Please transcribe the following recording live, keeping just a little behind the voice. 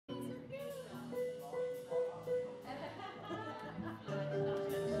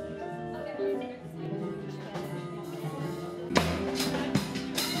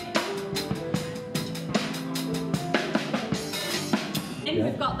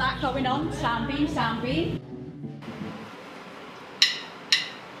that going on. Sound beam, sound beam.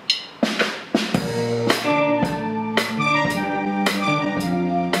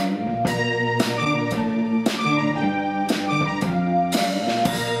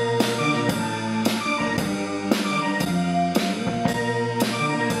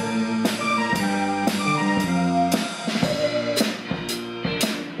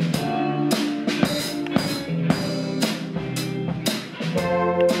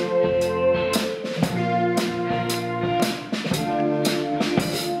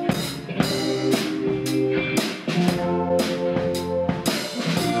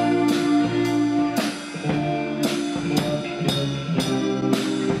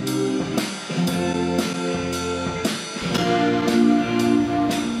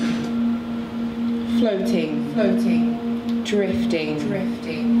 Floating,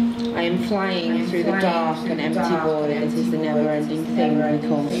 drifting. I am flying through the dark and empty void that is the never-ending thing we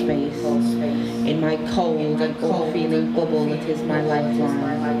call space. In my cold and all-feeling bubble that is my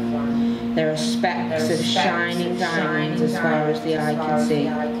lifeline. There are specks of shining diamonds as far as the eye can see,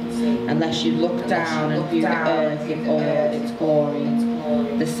 unless you look down and view the earth in all its glory.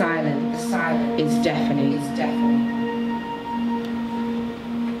 The silence is deafening.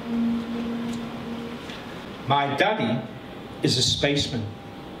 My daddy is a spaceman.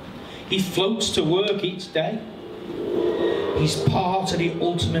 He floats to work each day. He's part of the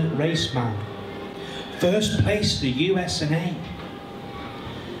ultimate race man. First place to the US&A.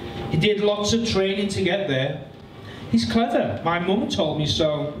 He did lots of training to get there. He's clever, my mum told me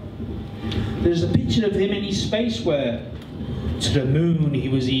so. There's a picture of him in his spacewear. To the moon he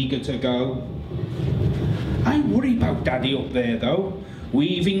was eager to go. I worry about daddy up there though,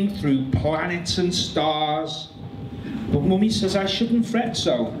 weaving through planets and stars. But mummy says I shouldn't fret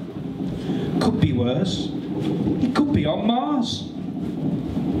so. Could be worse. He could be on Mars.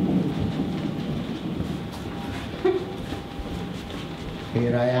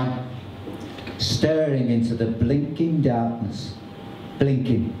 Here I am, staring into the blinking darkness.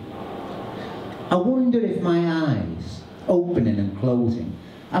 Blinking. I wonder if my eyes, opening and closing,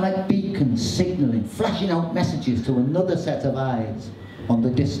 are like beacons signaling, flashing out messages to another set of eyes on the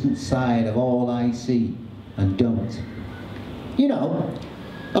distant side of all I see and don't. You know,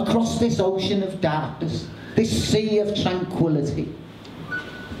 across this ocean of darkness, this sea of tranquility,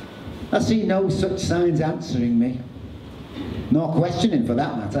 I see no such signs answering me, nor questioning for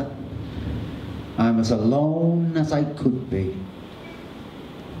that matter. I'm as alone as I could be.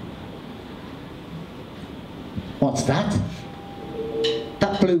 What's that?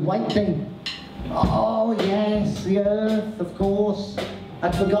 That blue-white thing? Oh yes, the Earth, of course.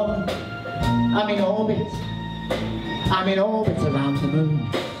 I'd forgotten. I'm in orbit. I'm in orbit around the moon.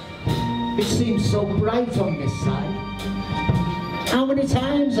 It seems so bright on this side. How many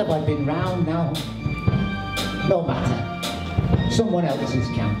times have I been round now? No matter. Someone else is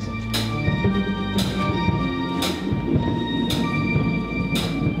counting.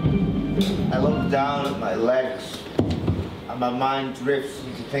 I look down at my legs and my mind drifts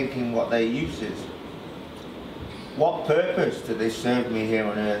into thinking what their use is. What purpose do they serve me here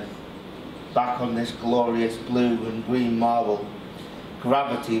on Earth? Back on this glorious blue and green marble,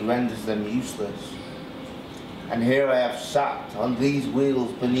 gravity renders them useless. And here I have sat on these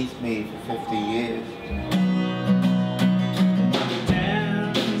wheels beneath me for 50 years.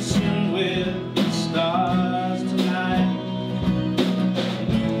 Dancing with the stars tonight.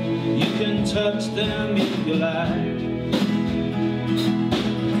 You can touch them if you like.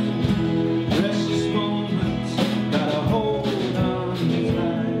 Precious moments, gotta hold on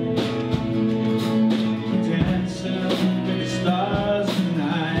tight. Dancing with the stars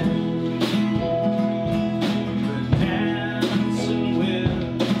tonight. Dancing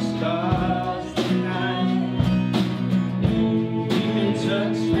with the stars tonight. You can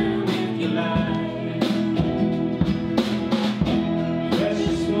touch them if you like.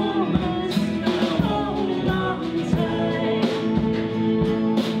 Precious moments, gotta hold on tight.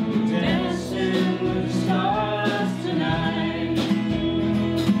 Dancing with the stars tonight.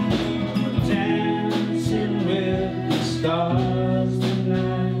 Dancing with the stars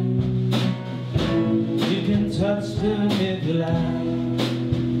tonight. You can touch them if you like.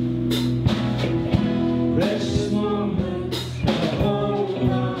 Precious moments, gotta hold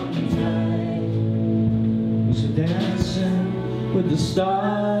on tight. So dancing with the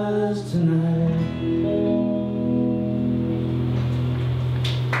stars tonight.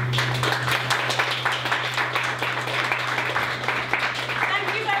 Thank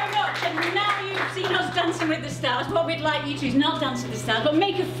you very much. And now you've seen us dancing with the stars, what we'd like you to is not dance with the stars, but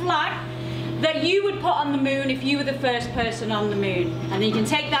make a flag that you would put on the moon if you were the first person on the moon. And you can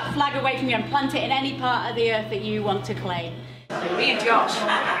take that flag away from you and plant it in any part of the earth that you want to claim. Me and Josh.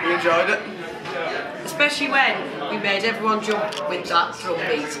 You enjoyed it? Especially when we made everyone jump with that drum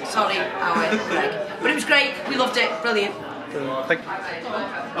beat. Sorry, our Greg. But it was great, we loved it, brilliant. Thank you.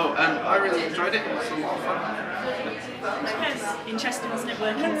 Oh, I really enjoyed it. It was a lot of fun. It's interesting, wasn't it,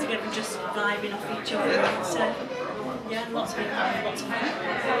 working together and just vibing off each other. So, yeah, lots of fun.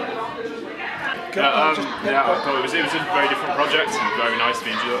 Yeah, I thought it was a very different project and very nice to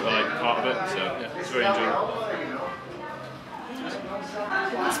be part of it. So yeah, it's very enjoyable.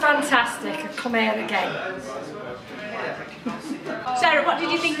 It's fantastic. I'd come here again. Sarah, what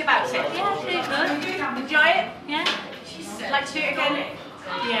did you think about it? Yeah, it's really good. Enjoy it? Yeah. Like to do it again?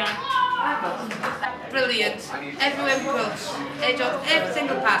 Yeah. Brilliant. Everyone goes. Enjoyed every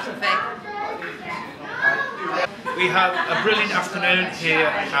single part of it. We had a brilliant afternoon here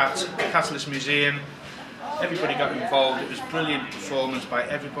at the Catalyst Museum. Everybody got involved. It was a brilliant performance by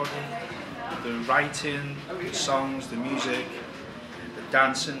everybody. The writing, the songs, the music, the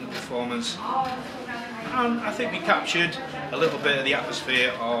dancing, the performance. And I think we captured a little bit of the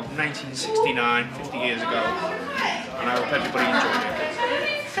atmosphere of 1969, 50 years ago. And I hope everybody enjoyed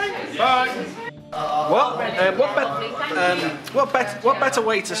it. Bye! What better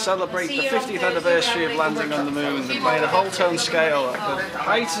way to celebrate the 50th anniversary of landing on the moon than playing a whole tone scale at the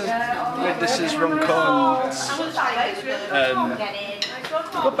height of Witness's Runcorn's?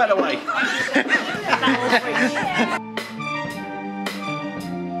 What better way?